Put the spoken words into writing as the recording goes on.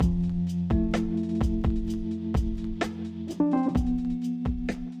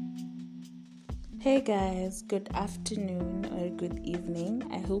Hey guys, good afternoon or good evening.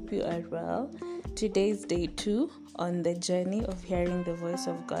 I hope you are well. Today is day 2 on the journey of hearing the voice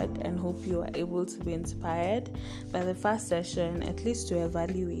of God, and hope you are able to be inspired by the first session, at least to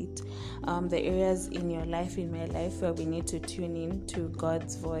evaluate the areas in your life, in my life, where we need to tune in to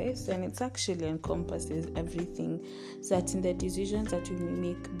God's voice. And it actually encompasses everything, so that in the decisions that we may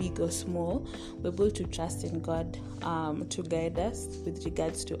make, big or small, we're able to trust in God to guide us with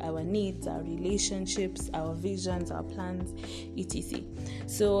regards to our needs, our relationships, our visions, our plans, etc.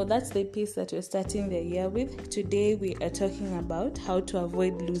 So that's the piece that we're starting the year with. Today we are talking about how to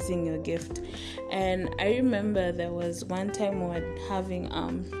avoid losing your gift. And I remember there was one time we were having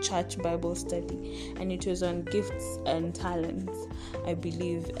church Bible study, and it was on gifts and talents, I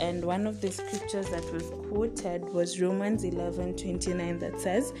believe. And one of the scriptures that was quoted was Romans 11:29, that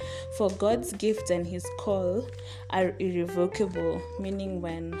says, "For God's gift and his call are irrevocable," meaning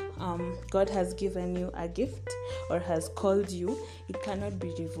when God has given you a gift or has called you, it cannot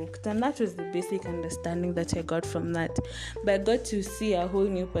be revoked. And that was the basic understanding that I got from that. But I got to see a whole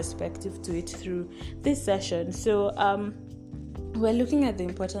new perspective to it through this session. So we're looking at the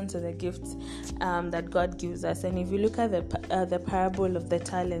importance of the gifts that God gives us. And if you look at the parable of the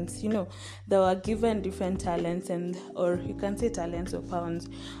talents, they were given different talents, or you can say talents or pounds.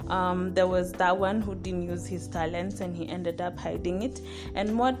 There was that one who didn't use his talents, and he ended up hiding it.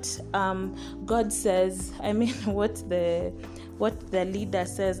 And what God says, what the leader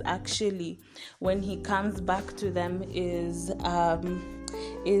says actually when he comes back to them is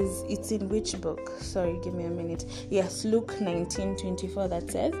it's in which book? Sorry, give me a minute. Yes, Luke 19:24,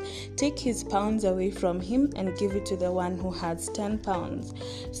 that says, "Take his pounds away from him and give it to the one who has 10 pounds.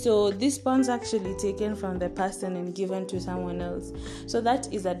 So these pounds actually taken from the person and given to someone else. So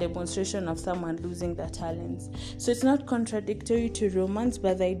that is a demonstration of someone losing their talents. So it's not contradictory to Romans,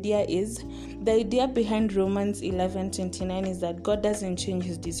 but the idea behind Romans 11:29 is that God doesn't change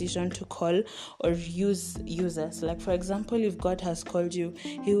his decision to call or use users. Like, for example, if God has called you,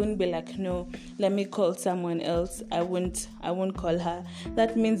 he wouldn't be like, "No, let me call someone else. I won't call her."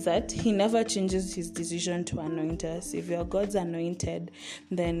 That means that he never changes his decision to anoint us. If you're God's anointed,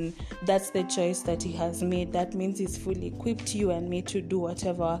 then that's the choice that he has made. That means he's fully equipped you and me to do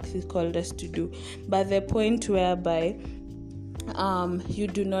whatever work he called us to do. But the point whereby you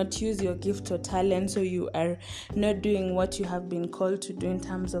do not use your gift or talent, so you are not doing what you have been called to do in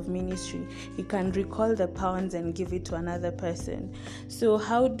terms of ministry, you can recall the pounds and give it to another person. So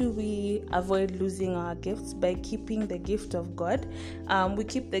how do we avoid losing our gifts? By keeping the gift of God. We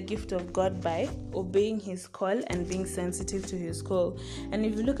keep the gift of God by obeying his call and being sensitive to his call. And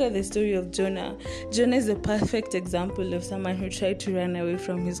if you look at the story of Jonah is a perfect example of someone who tried to run away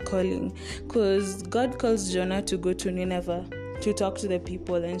from his calling, because God calls Jonah to go to Nineveh to talk to the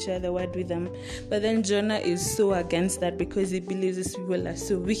people and share the word with them. But then Jonah is so against that because he believes these people are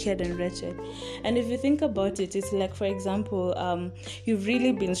so wicked and wretched. And if you think about it, it's like, for example, you've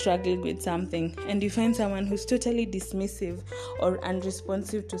really been struggling with something, and you find someone who's totally dismissive or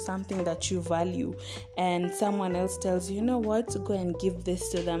unresponsive to something that you value, and someone else tells you, "You know what, go and give this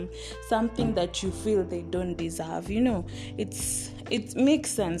to them," something that you feel they don't deserve. It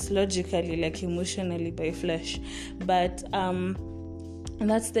makes sense logically, like emotionally by flesh, but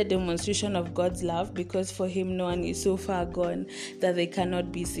that's the demonstration of God's love, because for him no one is so far gone that they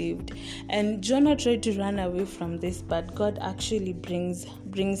cannot be saved. And Jonah tried to run away from this, but God actually brings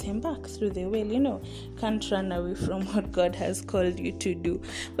him back through the whale. Can't run away from what God has called you to do,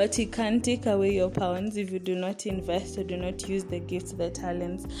 but he can't take away your pounds if you do not invest or do not use the gifts, the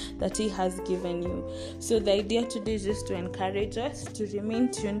talents that he has given you. So the idea today is just to encourage us to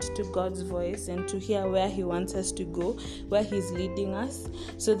remain tuned to God's voice and to hear where he wants us to go, where he's leading us,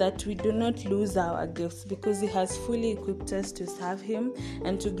 so that we do not lose our gifts, because he has fully equipped us to serve him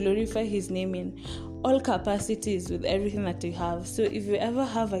and to glorify his name in all capacities with everything that we have. So if you ever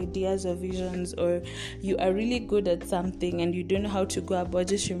have ideas or visions, or you are really good at something and you don't know how to go about,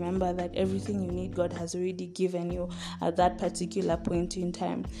 just remember that everything you need, God has already given you at that particular point in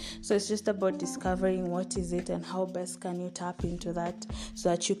time. So it's just about discovering what is it and how best can you tap into that, so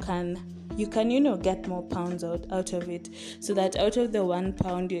that you can get more pounds out of it, so that out of the 1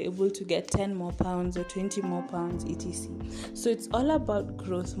 pound you're able to get 10 more pounds or 20 more pounds, etc. So it's all about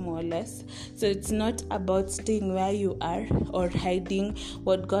growth, more or less. So it's not about staying where you are or hiding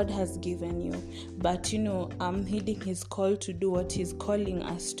what God has given you, but heeding his call to do what he's calling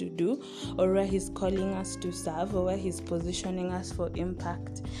us to do, or where he's calling us to serve, or where he's positioning us for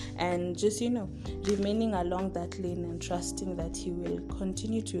impact, and just remaining along that lane and trusting that he will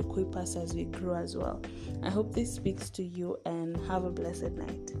continue to equip us as we grow as well. I hope this speaks to you, and have a blessed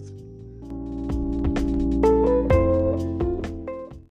night.